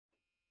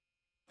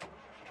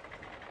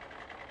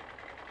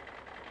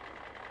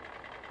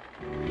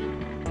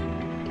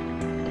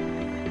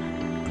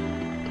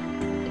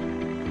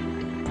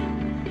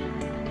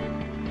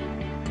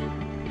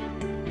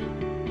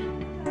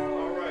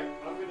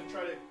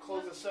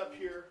close us up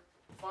here.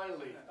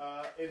 Finally,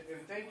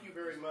 and thank you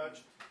very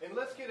much. And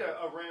let's get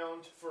a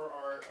round for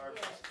our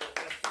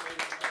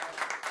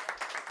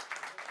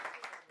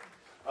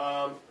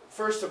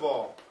first of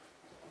all,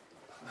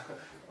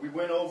 we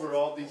went over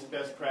all these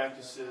best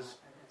practices.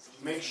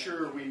 Make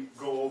sure we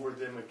go over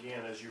them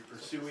again as you're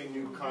pursuing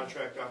new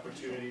contract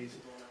opportunities.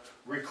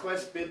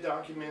 Request bid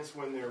documents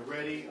when they're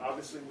ready.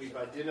 Obviously, we've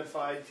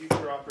identified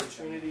future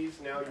opportunities.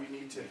 Now you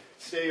need to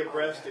stay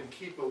abreast and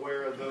keep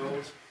aware of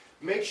those.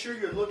 Make sure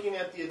you're looking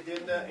at the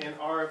addenda and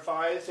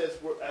RFIs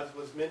as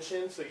was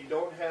mentioned, so you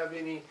don't have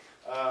any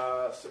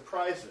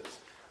surprises.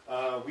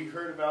 We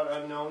heard about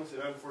unknowns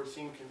and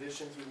unforeseen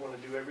conditions. We want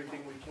to do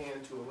everything we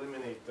can to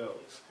eliminate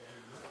those.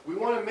 We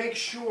want to make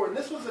sure, and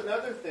this was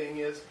another thing,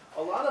 is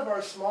a lot of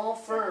our small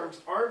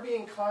firms aren't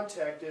being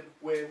contacted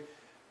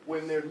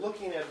when they're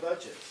looking at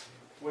budgets,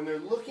 when they're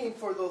looking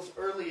for those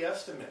early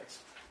estimates.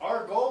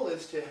 Our goal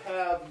is to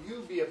have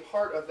you be a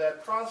part of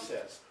that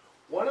process.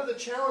 One of the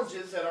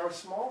challenges that our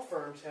small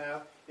firms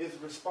have is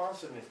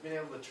responsiveness, being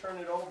able to turn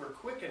it over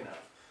quick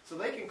enough. So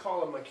they can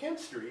call a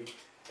McKinstry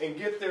and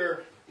get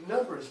their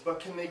numbers, but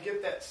can they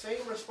get that same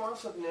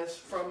responsiveness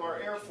from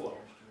our airflow?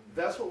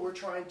 That's what we're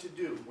trying to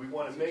do. We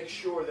want to make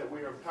sure that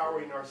we are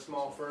empowering our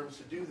small firms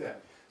to do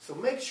that. So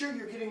make sure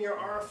you're getting your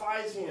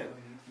RFIs in.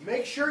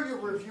 Make sure you're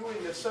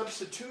reviewing the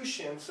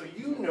substitution so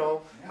you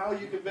know how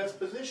you can best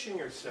position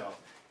yourself.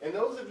 And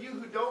those of you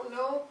who don't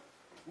know,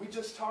 we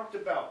just talked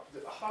about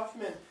that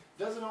Hoffman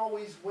doesn't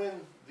always win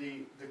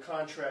the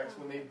contracts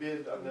when they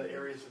bid on the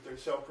areas that they're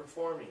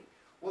self-performing.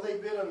 Well, they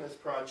bid on this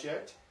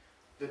project,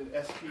 the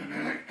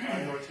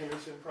SPU North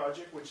Henderson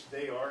project, which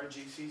they are a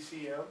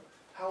GCCM.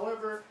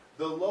 However,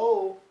 the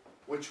low,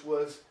 which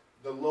was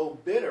the low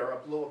bidder, a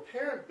low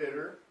apparent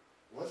bidder,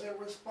 wasn't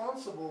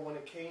responsible when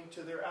it came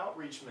to their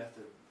outreach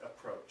method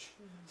approach.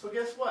 So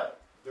guess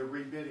what? They're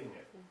rebidding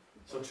it.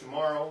 So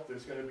tomorrow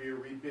there's going to be a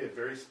rebid,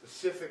 very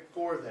specific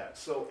for that.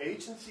 So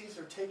agencies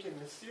are taking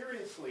this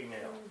seriously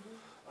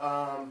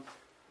now.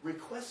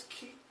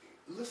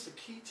 List of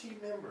key team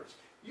members.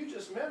 You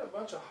just met a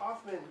bunch of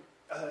Hoffman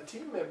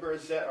team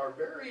members that are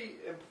very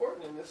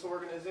important in this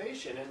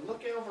organization, and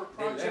look over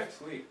projects.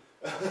 They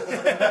left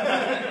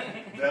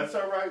quick. That's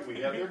all right. We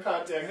have your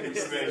contact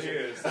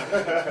information.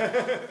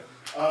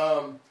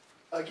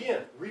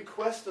 Again,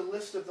 request a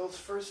list of those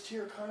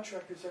first-tier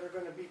contractors that are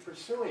going to be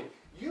pursuing.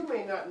 You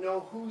may not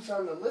know who's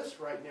on the list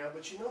right now,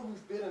 but you know who's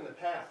bid in the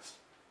past.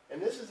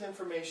 And this is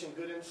information,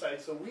 good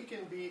insight, so we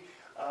can be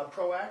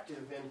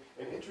proactive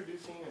in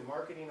introducing and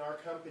marketing our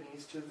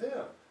companies to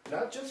them.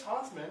 Not just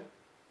Hoffman,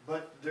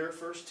 but their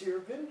first-tier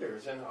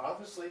vendors. And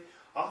obviously,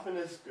 Hoffman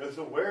is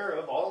aware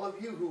of all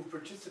of you who've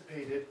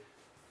participated.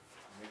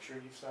 Make sure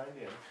you've signed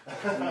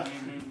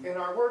in in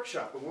our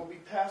workshop, and we'll be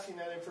passing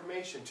that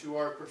information to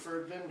our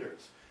preferred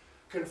vendors.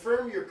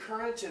 Confirm your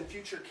current and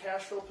future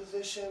cash flow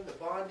position, the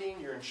bonding,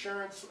 your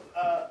insurance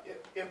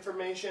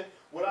information.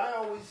 What I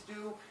always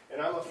do, and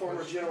I'm a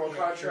former general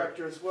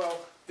contractor as well,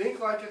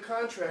 think like a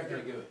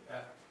contractor.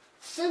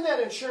 Send that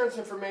insurance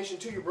information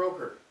to your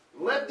broker.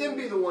 Let them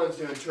be the ones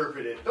to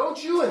interpret it.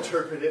 Don't you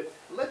interpret it.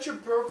 Let your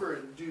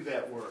broker do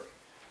that work.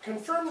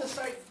 Confirm the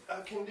site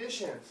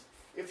conditions.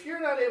 If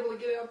you're not able to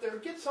get out there,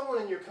 get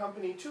someone in your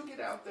company to get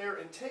out there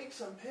and take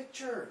some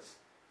pictures.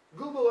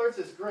 Google Earth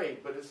is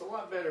great, but it's a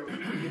lot better when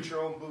you can get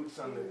your own boots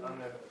on the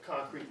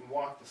concrete and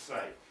walk the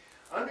site.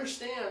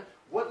 Understand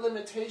what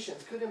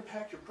limitations could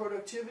impact your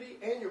productivity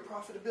and your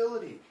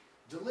profitability.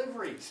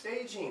 Delivery,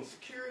 staging,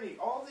 security,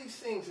 all these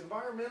things,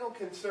 environmental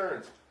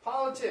concerns,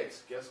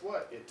 politics. Guess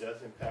what? It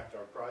does impact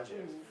our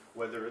projects,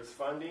 whether it's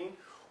funding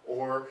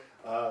or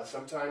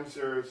sometimes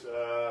there's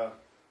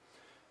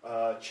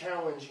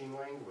challenging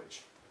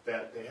language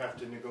that they have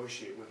to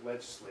negotiate with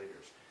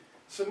legislators.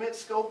 Submit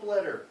scope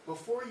letter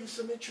before you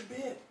submit your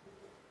bid.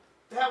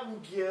 That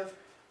will give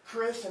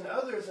Chris and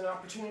others an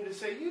opportunity to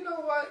say, you know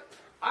what,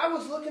 I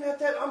was looking at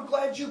that, I'm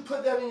glad you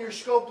put that in your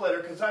scope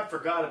letter because I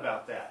forgot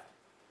about that.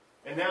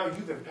 And now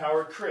you've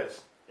empowered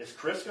Chris. Is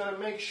Chris going to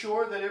make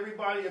sure that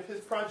everybody of his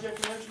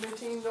project management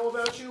team know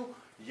about you?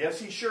 Yes,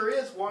 he sure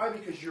is. Why?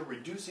 Because you're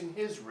reducing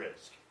his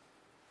risk.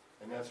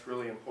 And that's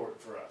really important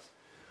for us.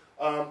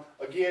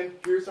 Again,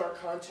 here's our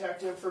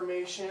contact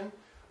information.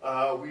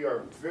 We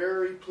are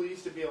very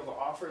pleased to be able to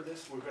offer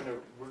this.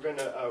 We're going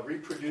to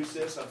reproduce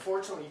this.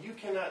 Unfortunately, you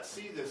cannot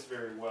see this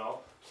very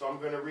well, so I'm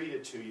going to read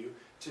it to you.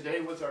 Today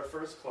was our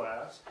first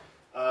class.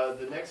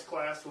 The next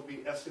class will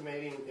be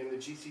estimating in the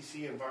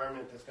GCC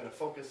environment that's going to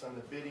focus on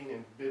the bidding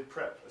and bid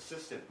prep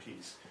assistant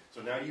piece.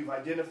 So now you've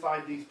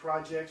identified these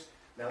projects.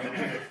 Now there's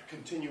a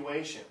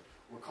continuation.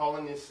 We're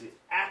calling this the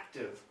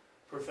active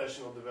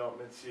professional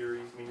development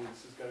series, meaning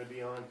this is going to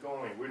be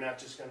ongoing. We're not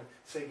just going to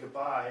say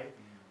goodbye.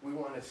 We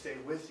want to stay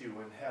with you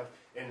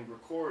and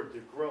record the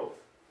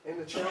growth and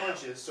the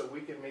challenges so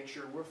we can make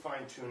sure we're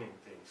fine-tuning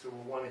things. So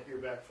we want to hear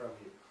back from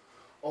you.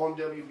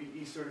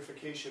 OMWBE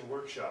certification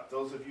workshop.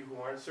 Those of you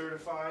who aren't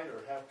certified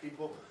or have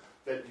people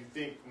that you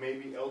think may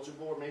be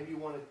eligible or maybe you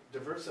want to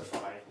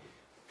diversify,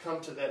 come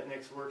to that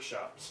next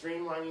workshop.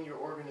 Streamlining your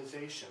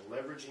organization,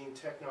 leveraging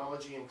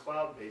technology and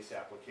cloud-based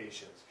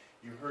applications.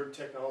 You heard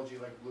technology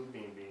like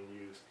Bluebeam being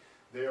used.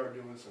 They are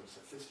doing some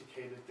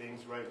sophisticated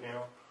things right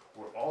now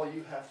where all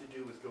you have to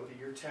do is go to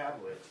your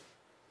tablet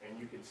and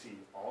you can see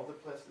all the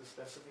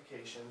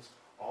specifications,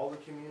 all the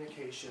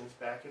communications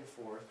back and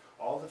forth,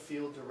 all the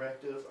field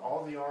directives,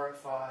 all the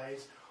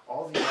RFIs,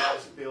 all the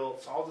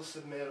as-built, all the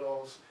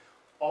submittals,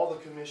 all the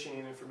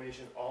commissioning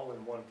information, all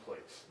in one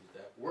place.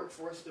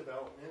 Workforce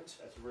development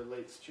as it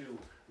relates to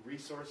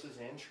resources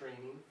and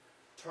training,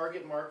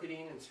 target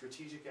marketing and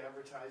strategic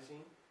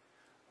advertising,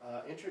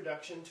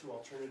 introduction to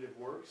alternative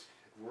works.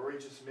 Rory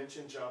just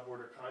mentioned job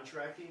order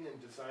contracting,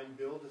 and design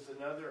build is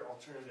another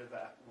alternative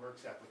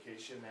works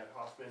application that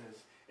Hoffman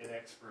is an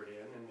expert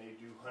in, and they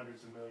do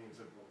hundreds of millions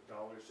of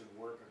dollars in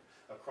work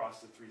across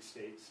the 3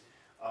 states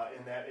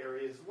in that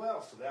area as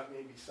well. So that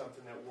may be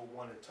something that we'll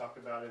want to talk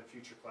about in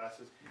future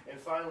classes. And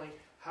finally,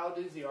 how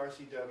do the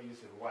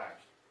RCWs and WAC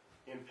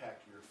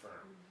impact your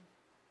firm?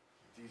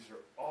 These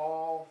are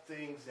all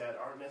things that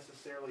aren't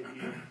necessarily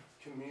being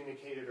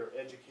communicated or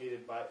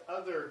educated by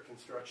other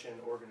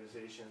construction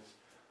organizations,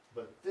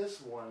 but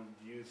this one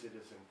views it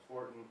as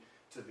important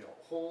to the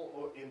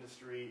whole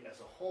industry as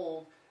a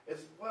whole,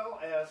 as well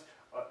as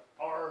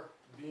our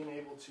being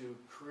able to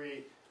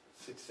create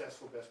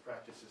successful best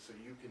practices so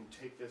you can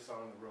take this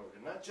on the road.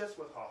 And not just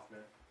with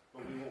Hoffman,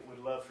 but we would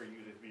love for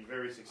you to be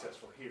very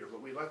successful here,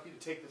 but we'd like you to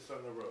take this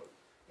on the road.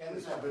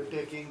 Yes, I've been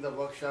taking the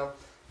workshop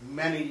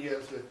many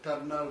years with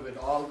Turner, with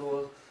all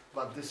those,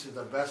 but this is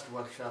the best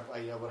workshop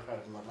I ever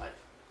had in my life.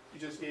 You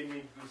just gave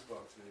me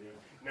goosebumps.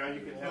 Now you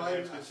can have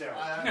extra sound.